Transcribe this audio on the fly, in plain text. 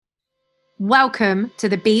Welcome to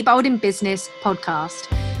the Be Bold in Business podcast.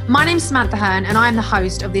 My name's Samantha Hearn and I'm the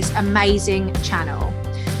host of this amazing channel.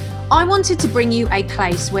 I wanted to bring you a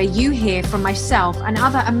place where you hear from myself and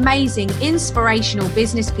other amazing, inspirational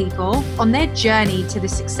business people on their journey to the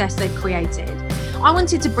success they've created. I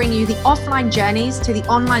wanted to bring you the offline journeys to the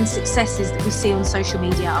online successes that we see on social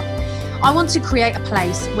media. I want to create a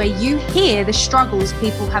place where you hear the struggles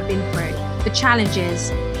people have been through, the challenges,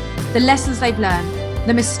 the lessons they've learned,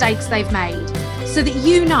 the mistakes they've made, so that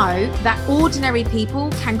you know that ordinary people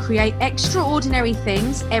can create extraordinary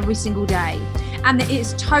things every single day, and that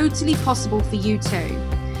it's totally possible for you too.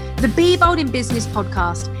 The Be Bold in Business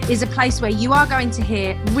podcast is a place where you are going to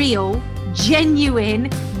hear real, genuine,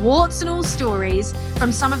 warts and all stories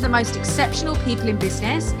from some of the most exceptional people in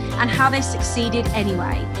business and how they succeeded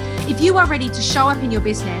anyway. If you are ready to show up in your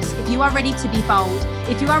business, if you are ready to be bold,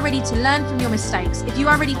 if you are ready to learn from your mistakes, if you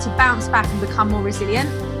are ready to bounce back and become more resilient,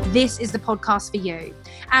 this is the podcast for you.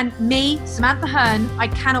 And me, Samantha Hearn, I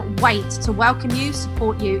cannot wait to welcome you,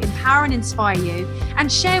 support you, empower and inspire you,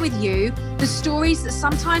 and share with you the stories that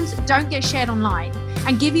sometimes don't get shared online,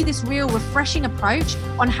 and give you this real refreshing approach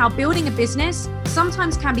on how building a business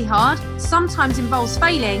sometimes can be hard, sometimes involves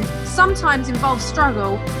failing, sometimes involves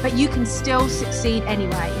struggle, but you can still succeed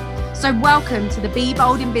anyway. So welcome to the Be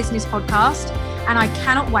Bold in Business podcast, and I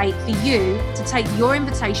cannot wait for you to take your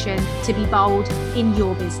invitation to be bold in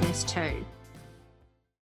your business too.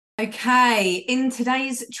 Okay, in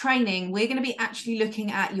today's training, we're going to be actually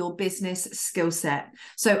looking at your business skill set.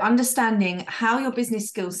 So understanding how your business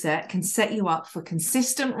skill set can set you up for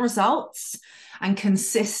consistent results and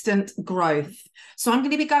consistent growth. So I'm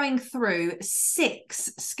going to be going through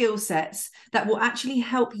 6 skill sets that will actually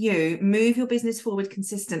help you move your business forward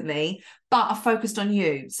consistently, but are focused on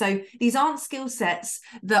you. So these aren't skill sets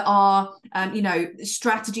that are,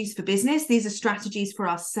 strategies for business. These are strategies for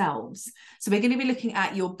ourselves. So we're going to be looking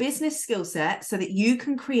at your business skill set so that you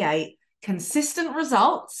can create consistent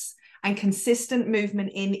results and consistent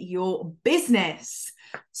movement in your business.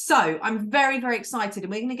 So I'm very, very excited,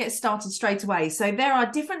 and we're going to get started straight away. So there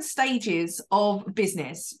are different stages of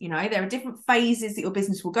business. There are different phases that your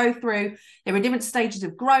business will go through. There are different stages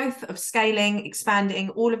of growth, of scaling, expanding,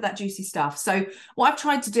 all of that juicy stuff. So what I've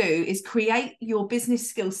tried to do is create your business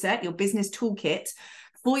skill set, your business toolkit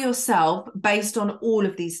for yourself based on all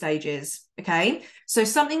of these stages. Okay. So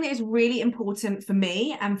something that is really important for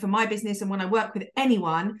me and for my business, and when I work with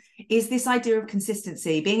anyone, is this idea of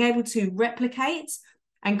consistency, being able to replicate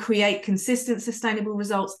and create consistent, sustainable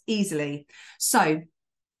results easily. So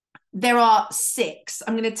there are 6.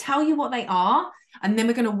 I'm going to tell you what they are, and then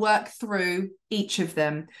we're going to work through each of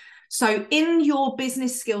them. So in your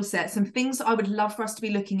business skill set, some things I would love for us to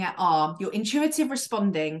be looking at are your intuitive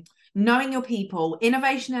responding, knowing your people,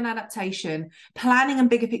 innovation and adaptation, planning and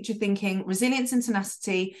bigger picture thinking, resilience and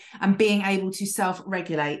tenacity, and being able to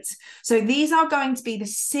self-regulate. So these are going to be the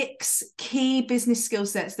 6 key business skill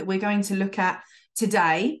sets that we're going to look at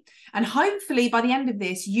today. And hopefully by the end of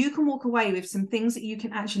this, you can walk away with some things that you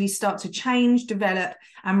can actually start to change, develop,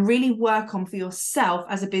 and really work on for yourself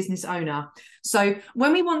as a business owner. So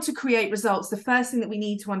when we want to create results, the first thing that we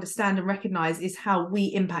need to understand and recognize is how we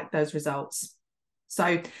impact those results.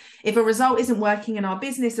 So if a result isn't working in our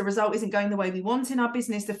business, a result isn't going the way we want in our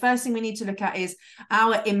business, the first thing we need to look at is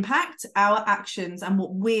our impact, our actions, and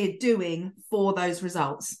what we're doing for those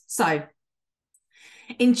results. So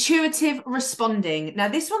intuitive responding. Now,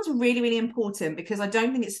 this one's really, really important because I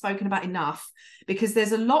don't think it's spoken about enough, because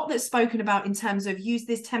there's a lot that's spoken about in terms of use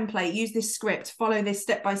this template, use this script, follow this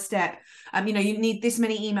step by step. You need this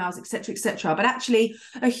many emails, etc., etc. But actually,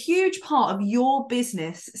 a huge part of your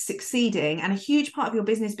business succeeding and a huge part of your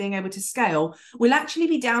business being able to scale will actually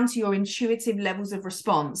be down to your intuitive levels of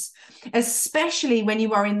response, especially when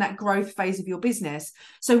you are in that growth phase of your business.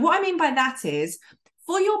 So what I mean by that is,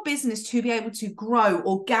 for your business to be able to grow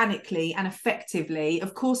organically and effectively,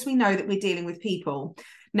 of course, we know that we're dealing with people.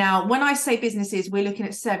 Now, when I say businesses, we're looking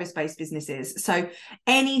at service-based businesses. So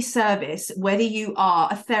any service, whether you are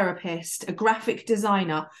a therapist, a graphic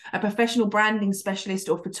designer, a professional branding specialist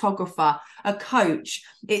or photographer, a coach,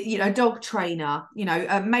 a dog trainer,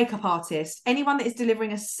 a makeup artist, anyone that is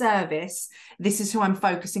delivering a service, this is who I'm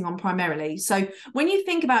focusing on primarily. So when you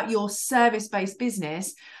think about your service-based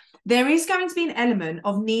business, there is going to be an element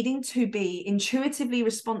of needing to be intuitively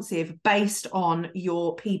responsive based on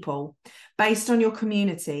your people, based on your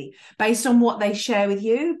community, based on what they share with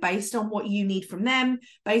you, based on what you need from them,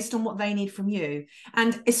 based on what they need from you.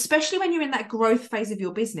 And especially when you're in that growth phase of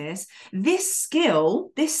your business, this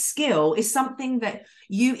skill is something that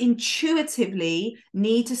you intuitively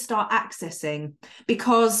need to start accessing,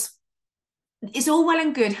 because it's all well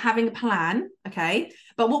and good having a plan, okay?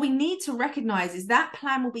 But what we need to recognize is that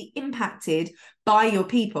plan will be impacted by your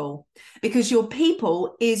people, because your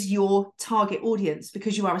people is your target audience,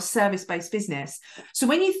 because you are a service-based business. So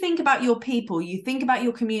when you think about your people, you think about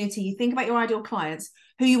your community, you think about your ideal clients,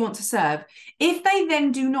 who you want to serve. If they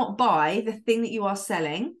then do not buy the thing that you are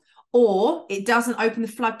selling, or it doesn't open the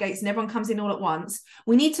floodgates and everyone comes in all at once,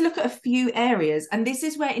 we need to look at a few areas. And this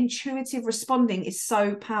is where intuitive responding is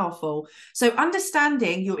so powerful. So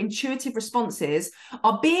understanding your intuitive responses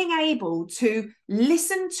are being able to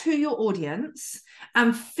listen to your audience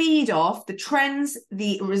and feed off the trends,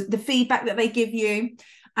 the feedback that they give you,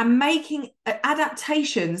 and making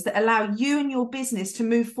adaptations that allow you and your business to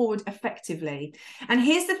move forward effectively. And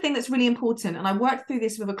here's the thing that's really important. And I worked through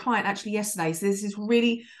this with a client actually yesterday. So this is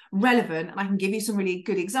really relevant, and I can give you some really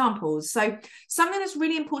good examples. So something that's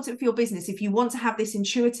really important for your business, if you want to have this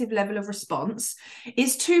intuitive level of response,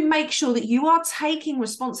 is to make sure that you are taking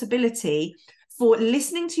responsibility for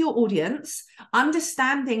listening to your audience,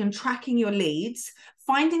 understanding and tracking your leads,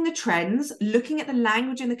 finding the trends, looking at the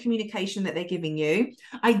language and the communication that they're giving you,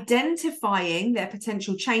 identifying their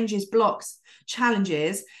potential changes, blocks,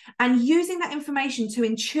 challenges, and using that information to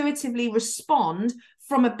intuitively respond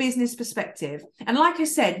from a business perspective. And like I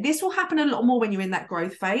said, this will happen a lot more when you're in that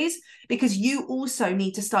growth phase, because you also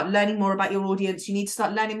need to start learning more about your audience. You need to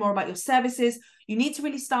start learning more about your services. You need to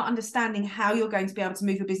really start understanding how you're going to be able to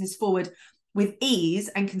move your business forward with ease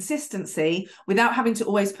and consistency without having to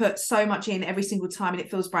always put so much in every single time and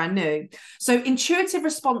it feels brand new. So intuitive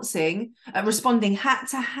responding had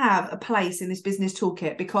to have a place in this business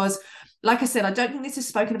toolkit, because like I said, I don't think this is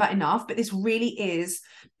spoken about enough, but this really is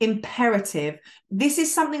imperative. This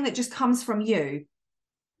is something that just comes from you.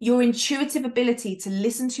 Your intuitive ability to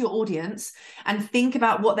listen to your audience and think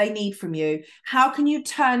about what they need from you. How can you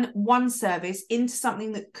turn one service into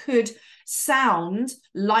something that could sound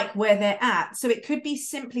like where they're at? So it could be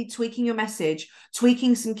simply tweaking your message,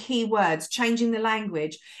 tweaking some keywords, changing the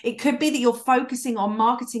language. It could be that you're focusing on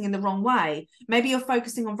marketing in the wrong way. Maybe you're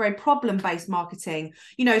focusing on very problem-based marketing.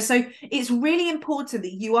 So it's really important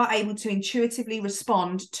that you are able to intuitively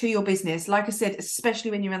respond to your business, like I said, especially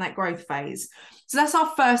when you're in that growth phase. So that's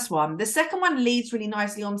our first one. The second one leads really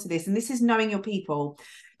nicely onto this, and this is knowing your people.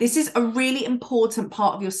 This is a really important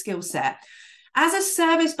part of your skill set. As a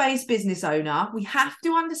service-based business owner, we have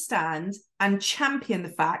to understand and champion the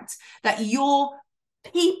fact that your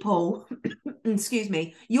people,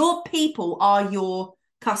 your people are your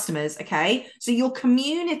customers, okay? So your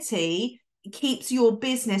community keeps your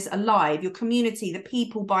business alive, your community, the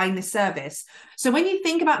people buying the service. So when you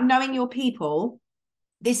think about knowing your people,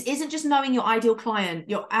 this isn't just knowing your ideal client,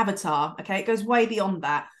 your avatar, okay? It goes way beyond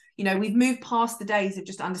that. We've moved past the days of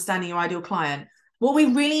just understanding your ideal client. What we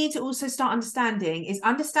really need to also start understanding is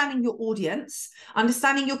understanding your audience,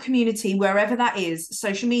 understanding your community, wherever that is,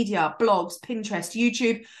 social media, blogs, Pinterest,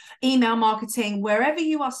 YouTube, email marketing, wherever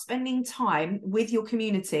you are spending time with your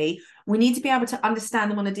community, we need to be able to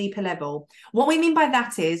understand them on a deeper level. What we mean by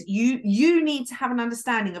that is you need to have an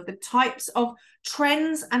understanding of the types of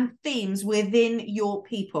trends and themes within your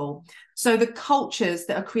people. So the cultures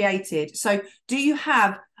that are created. So do you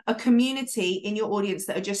have a community in your audience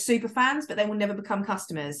that are just super fans, but they will never become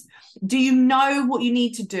customers? Do you know what you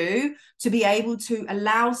need to do to be able to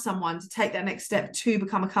allow someone to take that next step to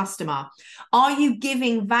become a customer? Are you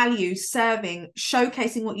giving value, serving,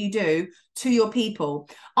 showcasing what you do to your people?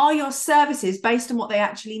 Are your services based on what they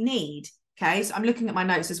actually need? Okay, so I'm looking at my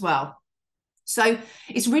notes as well. So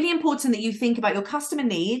it's really important that you think about your customer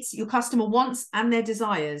needs, your customer wants, and their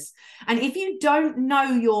desires. And if you don't know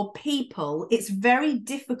your people, it's very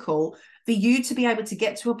difficult for you to be able to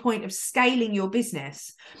get to a point of scaling your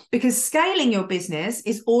business, because scaling your business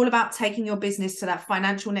is all about taking your business to that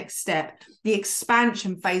financial next step, the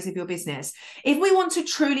expansion phase of your business. If we want to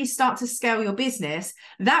truly start to scale your business,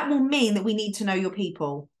 that will mean that we need to know your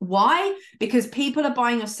people. Why? Because people are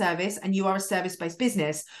buying your service and you are a service-based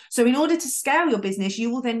business. So in order to scale your business,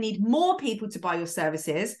 you will then need more people to buy your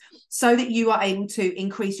services so that you are able to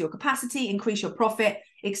increase your capacity, increase your profit,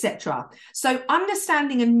 etc. So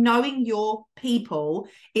understanding and knowing your people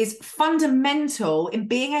is fundamental in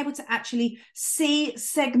being able to actually see,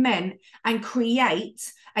 segment, and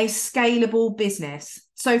create a scalable business.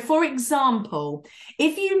 So for example,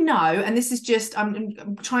 if you know, and this is just,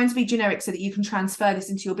 I'm trying to be generic so that you can transfer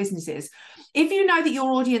this into your businesses. If you know that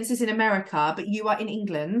your audience is in America, but you are in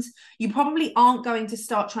England, you probably aren't going to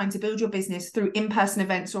start trying to build your business through in-person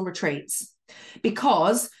events or retreats,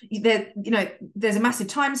 because there's a massive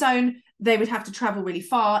time zone. They would have to travel really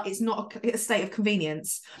far. It's not a state of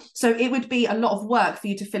convenience. So it would be a lot of work for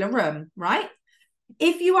you to fill a room, right?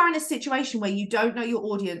 If you are in a situation where you don't know your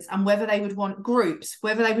audience and whether they would want groups,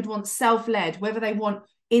 whether they would want self-led, whether they want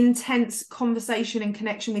intense conversation and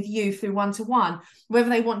connection with you through one-to-one, whether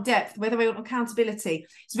they want depth, whether they want accountability,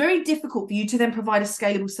 it's very difficult for you to then provide a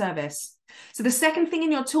scalable service. So the second thing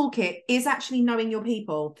in your toolkit is actually knowing your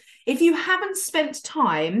people. If you haven't spent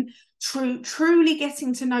time truly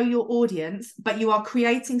getting to know your audience, but you are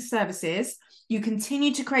creating services, you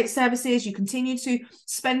continue to create services, you continue to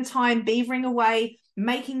spend time beavering away,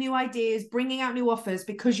 making new ideas, bringing out new offers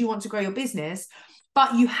because you want to grow your business,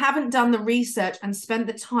 but you haven't done the research and spent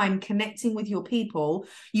the time connecting with your people,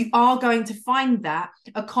 you are going to find that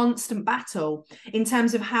a constant battle in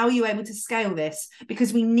terms of how you're able to scale this,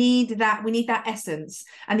 because we need that essence,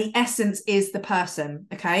 and the essence is the person.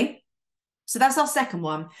 Okay, so that's our second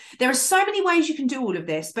one. There are so many ways you can do all of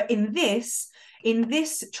this, but in this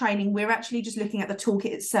training, we're actually just looking at the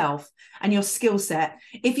toolkit itself and your skill set.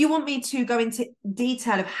 If you want me to go into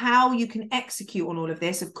detail of how you can execute on all of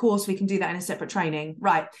this, of course, we can do that in a separate training.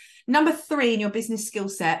 Right. Number 3 in your business skill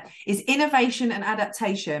set is innovation and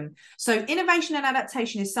adaptation. So innovation and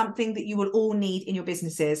adaptation is something that you will all need in your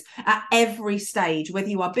businesses at every stage, whether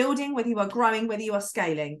you are building, whether you are growing, whether you are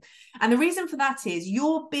scaling. And the reason for that is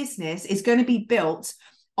your business is going to be built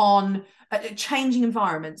on changing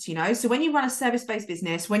environments, you know. So when you run a service-based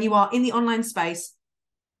business, when you are in the online space,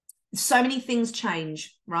 so many things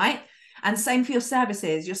change, right? And same for your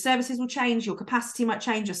services. Your services will change, your capacity might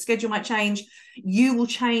change, your schedule might change, you will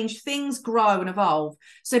change, things grow and evolve.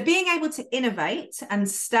 So being able to innovate and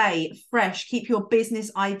stay fresh, keep your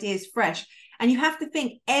business ideas fresh. And you have to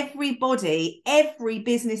think every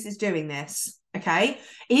business is doing this. Okay,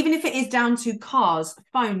 even if it is down to cars,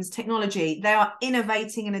 phones, technology, they are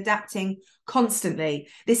innovating and adapting constantly.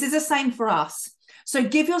 This is the same for us. So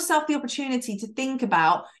give yourself the opportunity to think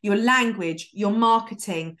about your language, your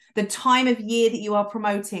marketing, the time of year that you are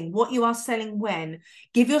promoting, what you are selling when.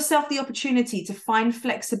 Give yourself the opportunity to find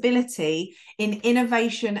flexibility in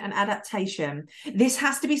innovation and adaptation. This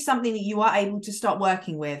has to be something that you are able to start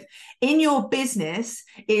working with. In your business,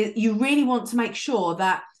 you really want to make sure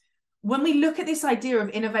that when we look at this idea of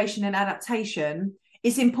innovation and adaptation,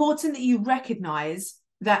 it's important that you recognize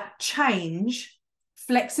that change,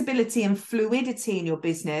 flexibility, and fluidity in your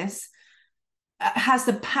business has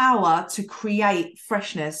the power to create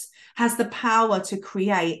freshness, has the power to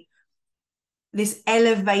create this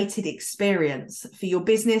elevated experience for your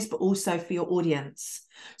business, but also for your audience.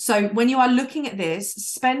 So when you are looking at this,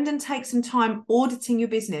 spend and take some time auditing your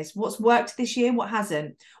business. What's worked this year? What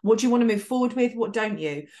hasn't? What do you want to move forward with? What don't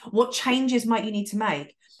you? What changes might you need to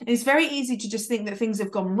make? And it's very easy to just think that things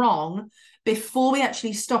have gone wrong before we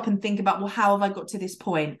actually stop and think about, well, how have I got to this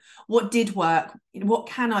point? What did work? What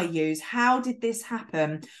can I use? How did this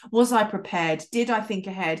happen? Was I prepared? Did I think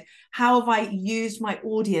ahead? How have I used my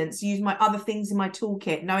audience, used my other things in my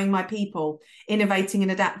toolkit, knowing my people, innovating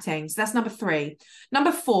and adapting? So that's number 3.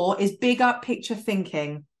 Number 4 is bigger picture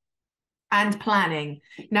thinking and planning.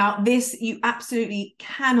 Now, this, you absolutely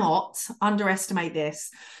cannot underestimate this.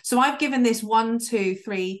 So I've given this 4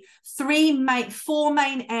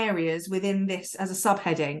 main areas within this as a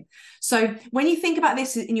subheading. So when you think about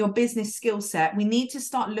this in your business skill set, we need to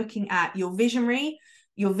start looking at your visionary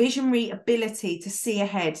ability to see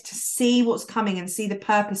ahead, to see what's coming and see the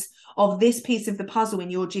purpose of this piece of the puzzle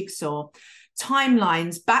in your jigsaw.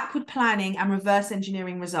 Timelines, backward planning, and reverse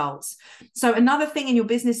engineering results. So another thing in your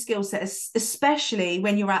business skill set, especially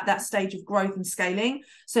when you're at that stage of growth and scaling.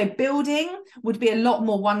 So building would be a lot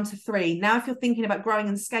more 1 to 3. Now, if you're thinking about growing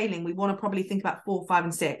and scaling, we want to probably think about 4, 5,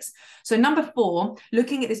 and 6. So number 4,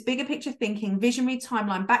 looking at this bigger picture thinking, visionary,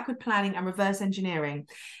 timeline, backward planning, and reverse engineering.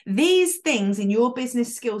 These things in your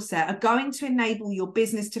business skill set are going to enable your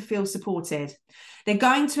business to feel supported. They're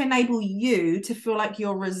going to enable you to feel like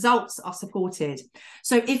your results are supported.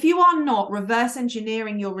 So if you are not reverse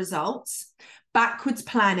engineering your results, backwards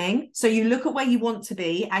planning, so you look at where you want to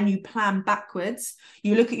be and you plan backwards,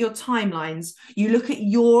 you look at your timelines, you look at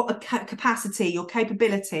your capacity, your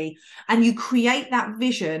capability, and you create that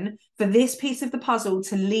vision for this piece of the puzzle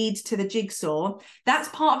to lead to the jigsaw. That's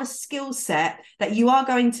part of a skill set that you are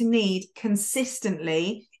going to need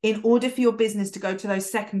consistently in order for your business to go to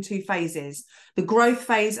those second 2 phases, the growth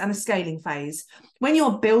phase and the scaling phase. When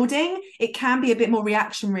you're building, it can be a bit more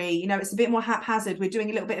reactionary. You know, it's a bit more haphazard. We're doing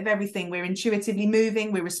a little bit of everything. We're intuitively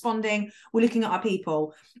moving, we're responding, we're looking at our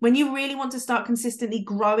people. When you really want to start consistently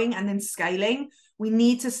growing and then scaling, we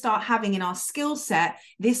need to start having in our skill set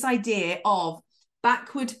this idea of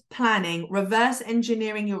backward planning, reverse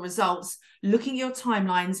engineering your results, looking at your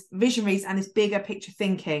timelines, visionaries, and this bigger picture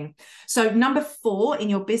thinking. So number 4 in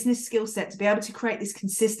your business skill set to be able to create this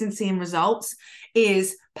consistency in results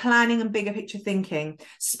is planning and bigger picture thinking.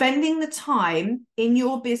 Spending the time in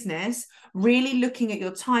your business really looking at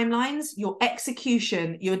your timelines, your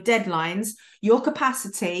execution, your deadlines, your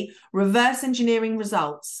capacity, reverse engineering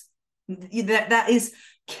results. That is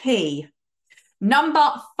key.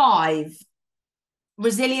 Number 5,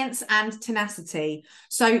 resilience and tenacity.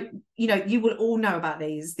 So, you will all know about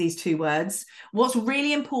these 2 words. What's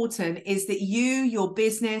really important is that your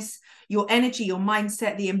business, your energy, your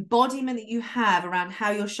mindset, the embodiment that you have around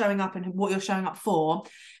how you're showing up and what you're showing up for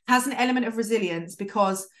has an element of resilience,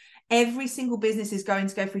 because every single business is going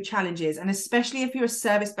to go through challenges. And especially if you're a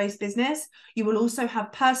service-based business, you will also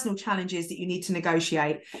have personal challenges that you need to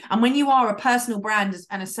negotiate. And when you are a personal brand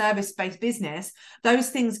and a service-based business, those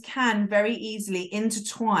things can very easily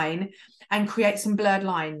intertwine and create some blurred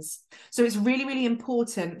lines. So it's really, really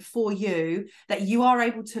important for you that you are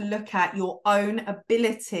able to look at your own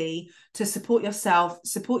ability to support yourself,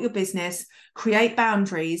 support your business, create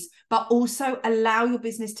boundaries, but also allow your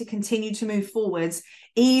business to continue to move forwards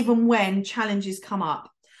even when challenges come up.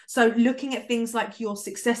 So looking at things like your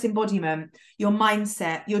success embodiment, your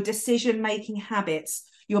mindset, your decision-making habits,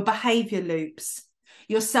 your behavior loops,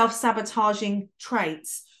 your self-sabotaging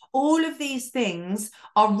traits, all of these things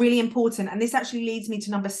are really important. And this actually leads me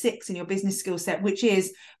to number 6 in your business skill set, which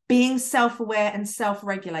is being self-aware and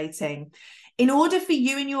self-regulating. In order for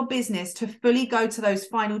you and your business to fully go to those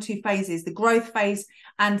final 2 phases, the growth phase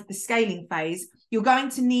and the scaling phase, you're going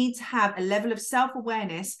to need to have a level of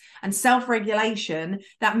self-awareness and self-regulation.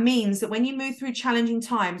 That means that when you move through challenging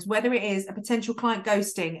times, whether it is a potential client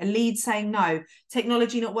ghosting, a lead saying no,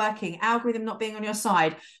 technology not working, algorithm not being on your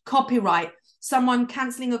side, copyright, someone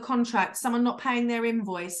cancelling a contract, someone not paying their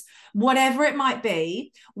invoice, whatever it might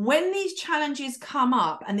be, when these challenges come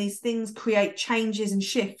up and these things create changes and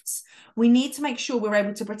shifts, we need to make sure we're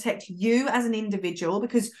able to protect you as an individual,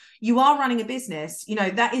 because you are running a business.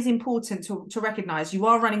 That is important to recognize. You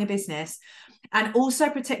are running a business, and also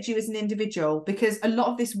protect you as an individual, because a lot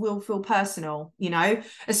of this will feel personal,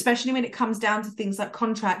 especially when it comes down to things like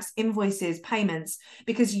contracts, invoices, payments,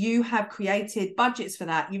 because you have created budgets for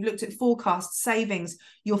that. You've looked at forecasts, savings,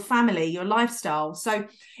 your family, your lifestyle. So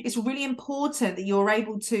it's really important that you're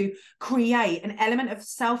able to create an element of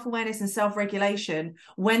self-awareness and self-regulation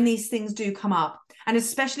when these things do come up. And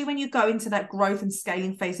especially when you go into that growth and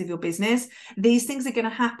scaling phase of your business, these things are going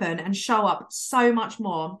to happen and show up so much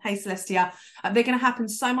more. Hey, Celestia, they're going to happen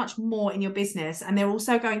so much more in your business. And they're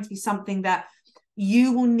also going to be something that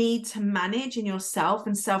you will need to manage in yourself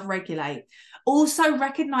and self-regulate. Also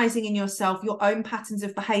recognizing in yourself your own patterns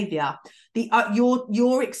of behavior,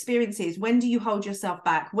 your experiences. When do you hold yourself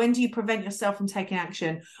back? When do you prevent yourself from taking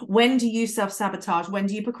action? When do you self-sabotage? When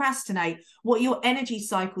do you procrastinate? What are your energy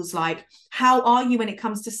cycles like? How are you when it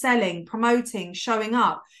comes to selling, promoting, showing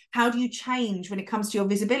up? How do you change when it comes to your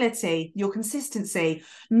visibility, your consistency?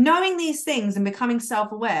 Knowing these things and becoming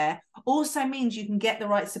self-aware also means you can get the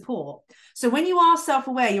right support. So when you are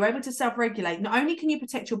self-aware, you're able to self-regulate. Not only can you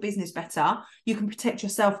protect your business better, you can protect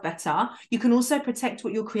yourself better. You can also protect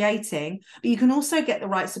what you're creating, but you can also get the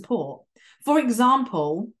right support. For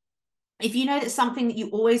example, if you know that something that you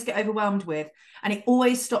always get overwhelmed with and it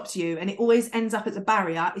always stops you and it always ends up as a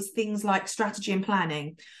barrier is things like strategy and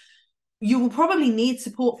planning, you will probably need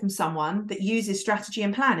support from someone that uses strategy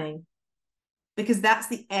and planning, because that's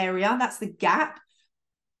the area, that's the gap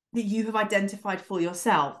that you have identified for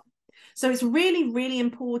yourself. So it's really, really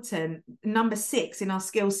important, number 6 in our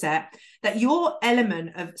skill set, that your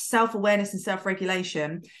element of self-awareness and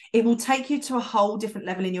self-regulation, it will take you to a whole different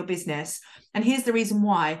level in your business. And here's the reason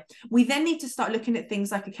why. We then need to start looking at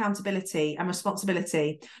things like accountability and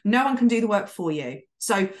responsibility. No one can do the work for you.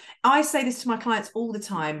 So I say this to my clients all the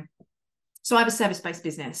time. So I have a service-based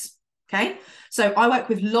business, okay? So I work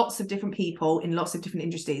with lots of different people in lots of different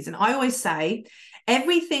industries. And I always say,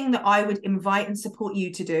 everything that I would invite and support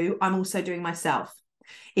you to do, I'm also doing myself.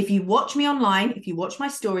 If you watch me online, if you watch my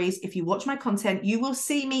stories, if you watch my content, you will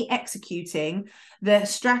see me executing the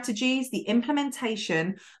strategies, the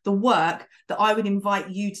implementation, the work that I would invite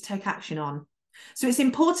you to take action on. So it's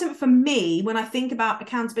important for me, when I think about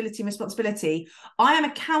accountability and responsibility, I am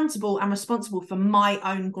accountable and responsible for my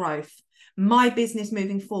own growth, my business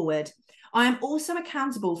moving forward. I am also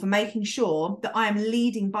accountable for making sure that I am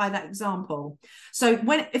leading by that example. So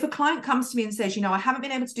if a client comes to me and says, I haven't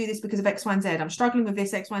been able to do this because of X, Y, and Z, I'm struggling with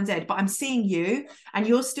this X, Y, and Z, but I'm seeing you and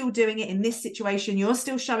you're still doing it in this situation, you're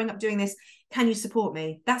still showing up doing this, can you support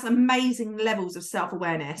me? That's amazing levels of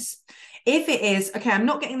self-awareness. If it is, okay, I'm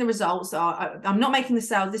not getting the results, I'm not making the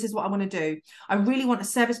sales, this is what I want to do. I really want a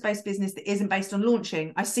service-based business that isn't based on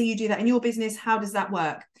launching. I see you do that in your business. How does that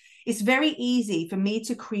work? It's very easy for me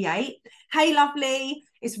to create, hey, lovely,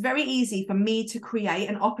 it's very easy for me to create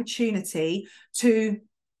an opportunity to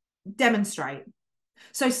demonstrate.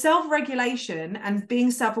 So self-regulation and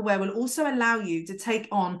being self-aware will also allow you to take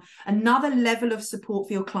on another level of support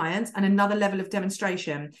for your clients and another level of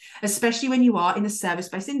demonstration, especially when you are in the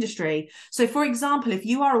service-based industry. So for example, if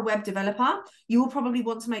you are a web developer, you will probably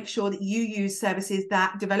want to make sure that you use services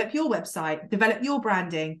that develop your website, develop your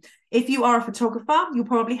branding. If you are a photographer, you'll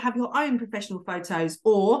probably have your own professional photos,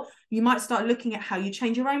 or you might start looking at how you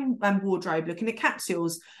change your own wardrobe, looking at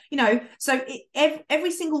capsules, so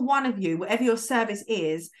every single one of you, whatever your service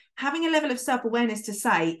is, having a level of self-awareness to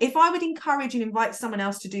say, if I would encourage and invite someone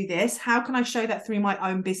else to do this, how can I show that through my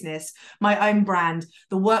own business, my own brand,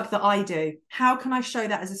 the work that I do? How can I show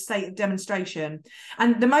that as a state of demonstration?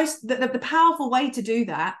 And the powerful way to do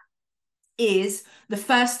that is the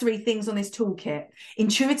first three things on this toolkit: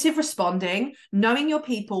 intuitive responding, knowing your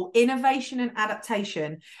people, innovation and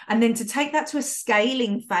adaptation. And then to take that to a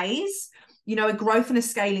scaling phase, a growth and a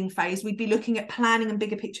scaling phase, we'd be looking at planning and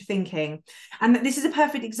bigger picture thinking. And this is a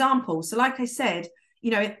perfect example. So like I said,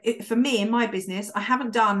 for me in my business, I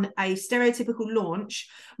haven't done a stereotypical launch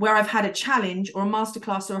where I've had a challenge or a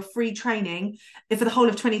masterclass or a free training for the whole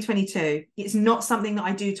of 2022. It's not something that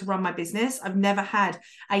I do to run my business. I've never had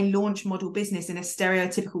a launch model business in a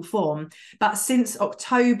stereotypical form. But since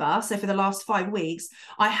October, so for the last 5 weeks,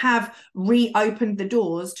 I have reopened the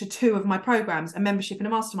doors to 2 of my programs, a membership and a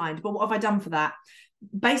mastermind. But what have I done for that?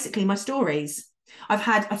 Basically, my stories. I've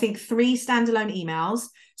had, I think, 3 standalone emails,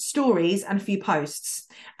 stories, and a few posts.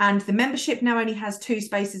 And the membership now only has 2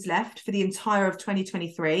 spaces left for the entire of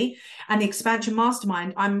 2023. And the expansion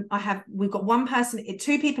mastermind, we've got 1 person,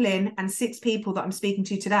 2 people in, and 6 people that I'm speaking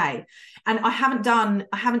to today. And I haven't done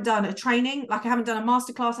a training, like I haven't done a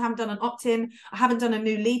masterclass, I haven't done an opt-in, I haven't done a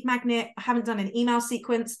new lead magnet, I haven't done an email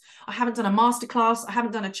sequence, I haven't done a masterclass, I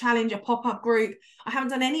haven't done a challenge, a pop-up group, I haven't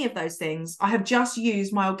done any of those things. I have just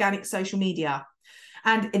used my organic social media.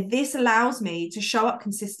 And this allows me to show up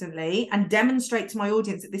consistently and demonstrate to my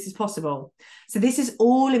audience that this is possible. So this is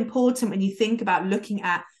all important when you think about looking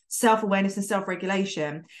at self-awareness and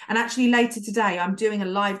self-regulation. And actually later today, I'm doing a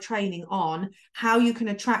live training on how you can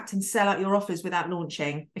attract and sell out your offers without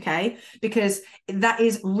launching, okay? Because that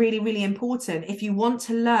is really, really important. If you want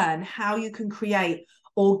to learn how you can create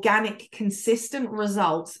organic, consistent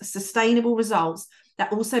results, sustainable results,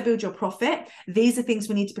 that also build your profit, these are things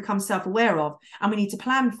we need to become self-aware of and we need to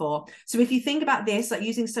plan for. So if you think about this, like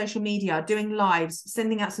using social media, doing lives,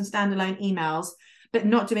 sending out some standalone emails, but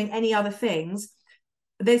not doing any other things,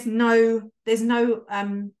 there's no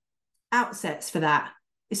outsets for that.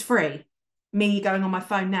 It's free. Me going on my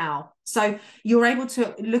phone now. So you're able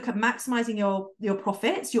to look at maximizing your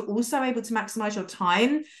profits. You're also able to maximize your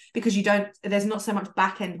time because there's not so much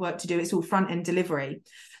back end work to do. It's all front end delivery.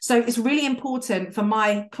 So it's really important for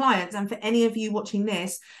my clients and for any of you watching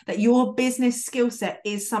this, that your business skill set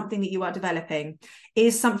is something that you are developing,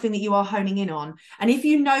 is something that you are honing in on. And if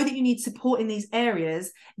you know that you need support in these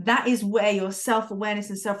areas, that is where your self-awareness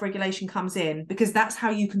and self-regulation comes in, because that's how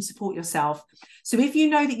you can support yourself. So if you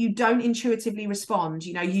know that you don't intuitively respond,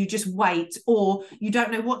 you just wait, or you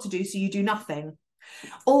don't know what to do, so you do nothing.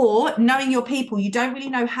 Or knowing your people, you don't really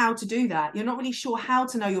know how to do that. You're not really sure how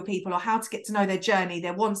to know your people or how to get to know their journey,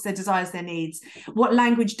 their wants, their desires, their needs, what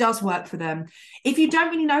language does work for them. If you don't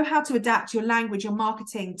really know how to adapt your language, your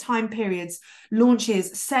marketing, time periods,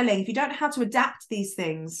 launches, selling, if you don't know how to adapt these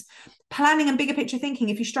things, planning and bigger picture thinking,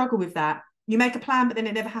 if you struggle with that, you make a plan, but then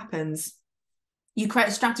it never happens. You create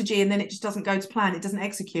a strategy and then it just doesn't go to plan, it doesn't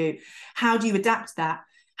execute. How do you adapt that?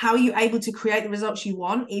 How are you able to create the results you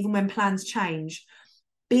want, even when plans change?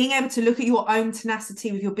 Being able to look at your own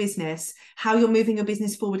tenacity with your business, how you're moving your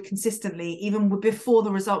business forward consistently, even before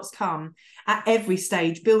the results come, at every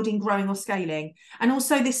stage, building, growing, or scaling. And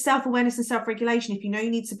also this self-awareness and self-regulation, if you know you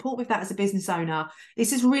need support with that as a business owner,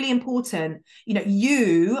 this is really important.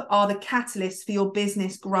 You are the catalyst for your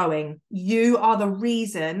business growing. You are the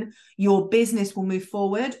reason your business will move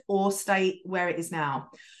forward or stay where it is now.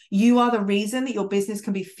 You are the reason that your business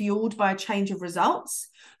can be fueled by a change of results,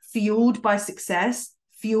 fueled by success,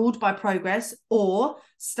 fueled by progress, or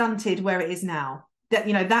stunted where it is now.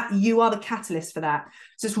 That you are the catalyst for that.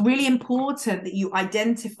 So it's really important that you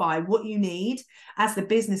identify what you need as the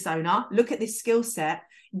business owner. Look at this skill set.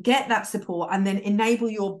 get that support, and then enable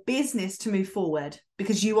your business to move forward,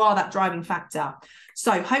 because you are that driving factor.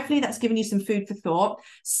 So hopefully that's given you some food for thought.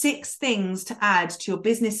 6 things to add to your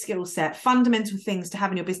business skill set, fundamental things to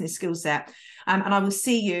have in your business skill set. And I will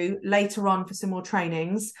see you later on for some more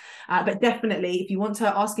trainings. But definitely, if you want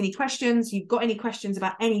to ask any questions, you've got any questions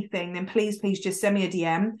about anything, then please just send me a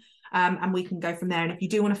DM. And we can go from there. And if you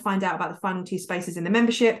do want to find out about the final 2 spaces in the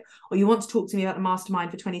membership, or you want to talk to me about the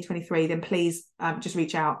mastermind for 2023, then please just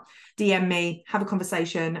reach out, DM me, have a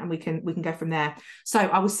conversation, and we can go from there. So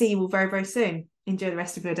I will see you all very, very soon. Enjoy the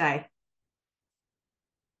rest of your day.